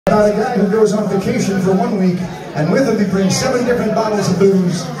about a guy who goes on vacation for 1 week, and with him he brings 7 different bottles of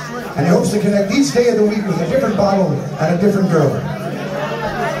booze, and he hopes to connect each day of the week with a different bottle and a different girl.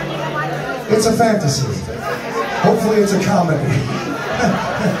 It's a fantasy. Hopefully it's a comedy.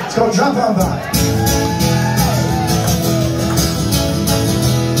 It's called Drop On By.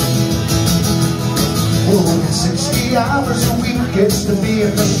 Well, 60 hours a week gets to be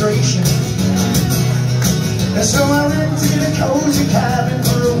a frustration, and so I rented a cozy cabin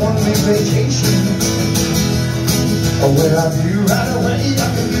for a 1-week vacation. Oh, well, I knew right away I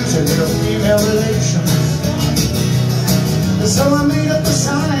could use a little female relation, and so I made up a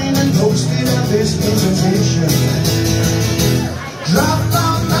sign and posted out this invitation. Drop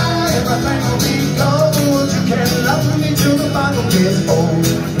on by, everything will be gold. You can love me till the bottle gets old.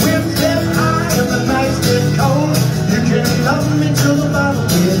 Winds get high and the nights get cold. You can love me till the bottle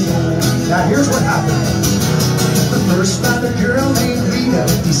gets old. Now here's what happened. The first night a girl named Rita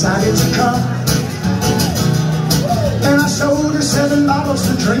decided to come, and I showed her 7 bottles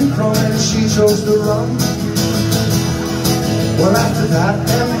to drink from, and she chose the rum. Well, after that,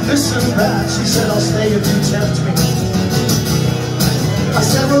 and listen back, she said, I'll stay if you tempt me. I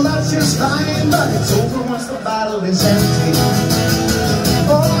said, well, that's just fine, but it's over once the bottle is empty.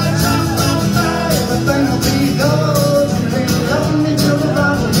 Oh, I dropped on by, everything will be gold. You can love me till the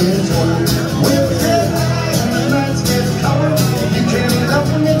bottle gets old. We'll get high and the nights get cold. You can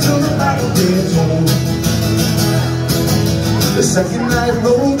love me till the bottle gets old. The second night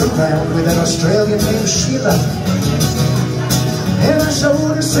rolled around with an Australian named Sheila, and I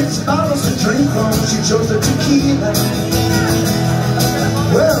showed her 6 bottles to drink from. She chose the tequila.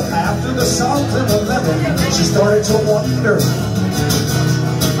 Well, after the salt and the lemon, she started to wonder.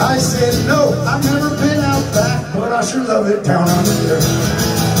 I said, no, I've never been out back, but I sure love it down under.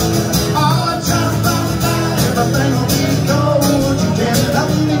 Oh, drop on by, everything will be gold. You can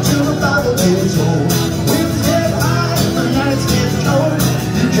love me till the bottle gets old. Winds get high and the nights get cold.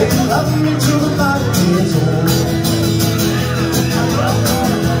 You can love me till the bottle gets old.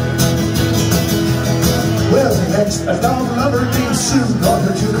 Well, next, a dog lover named Sue brought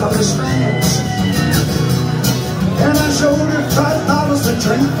her 2 Cocker Spaniels, and I showed her 5 bottles to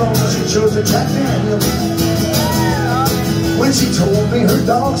drink from, and she chose a Jack Daniel. When she told me her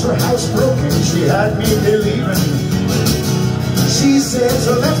dogs were housebroken, she had me believing. She said,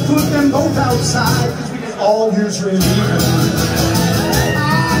 so let's put them both outside, because we can all use relieving.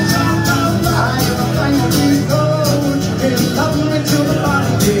 I jumped on by, everything will be gold. You can love me till the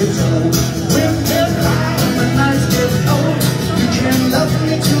bottle gets old. Winds get high, nights get cold. You can love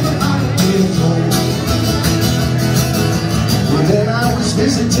me till the bottle gets old. Well, then I was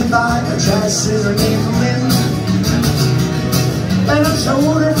visited by a jazz singer named Lynn, and I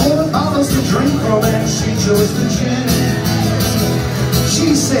showed her 4 bottles to drink from, and she chose the gin.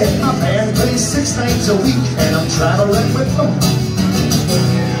 She said, my band plays 6 nights a week, and I'm traveling with them,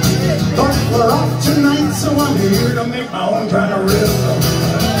 but we're off tonight, so I'm here to make my own kind of rhythm.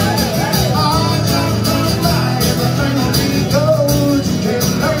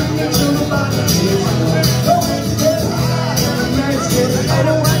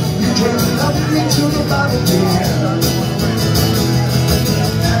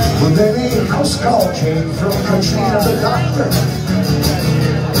 Well, then a house call came from Katrina the doctor,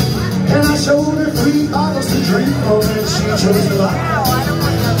 and I showed her 3 bottles to drink from, and she chose the vodka.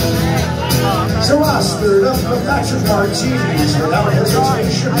 So I stirred up a batch of martinis without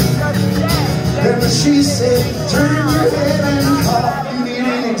hesitation. Then she said, turn your head and cough, you need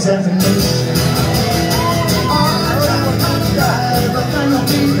an examination. Everything will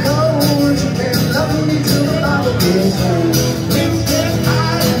be gold. You can love me till the bottle gets old. Winds get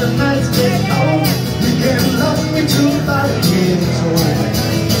high and the nights get cold. You can love me till the bottle gets old.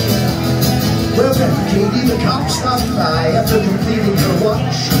 Well then, Katie the cop stopped by after completing her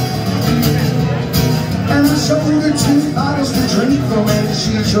watch, and I showed her 2 bottles to drink from, and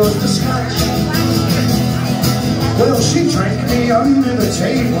she chose the scotch. Well, she drank me under the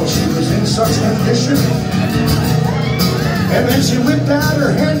table, she was in such condition. And then she whipped out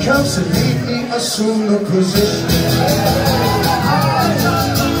her handcuffs and made me assume the position. I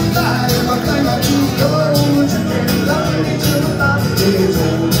dropped on by, everything will be gold. You can love me till the bottle gets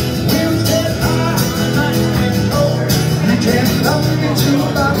old. Winds get high, the nights get cold. You can love me till the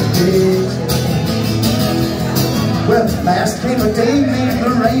bottle gets old. Well, last came a dame named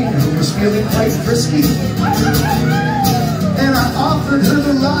Lorraine who was feeling quite frisky, and I offered her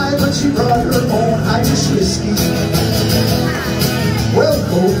the ride, but she brought her own Irish whiskey. Well,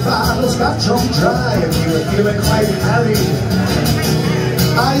 both bottles got drunk dry, and we were feeling quite harried.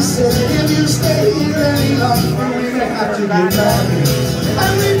 I said, if you stay here any longer, we may have to get married.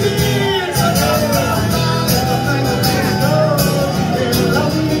 And we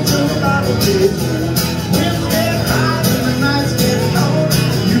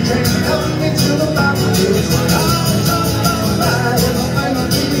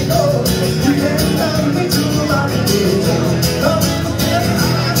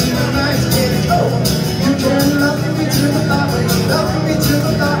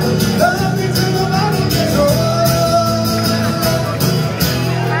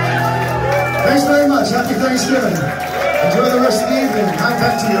Thanksgiving. Enjoy the rest of the evening. Now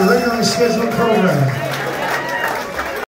back to your regularly scheduled program.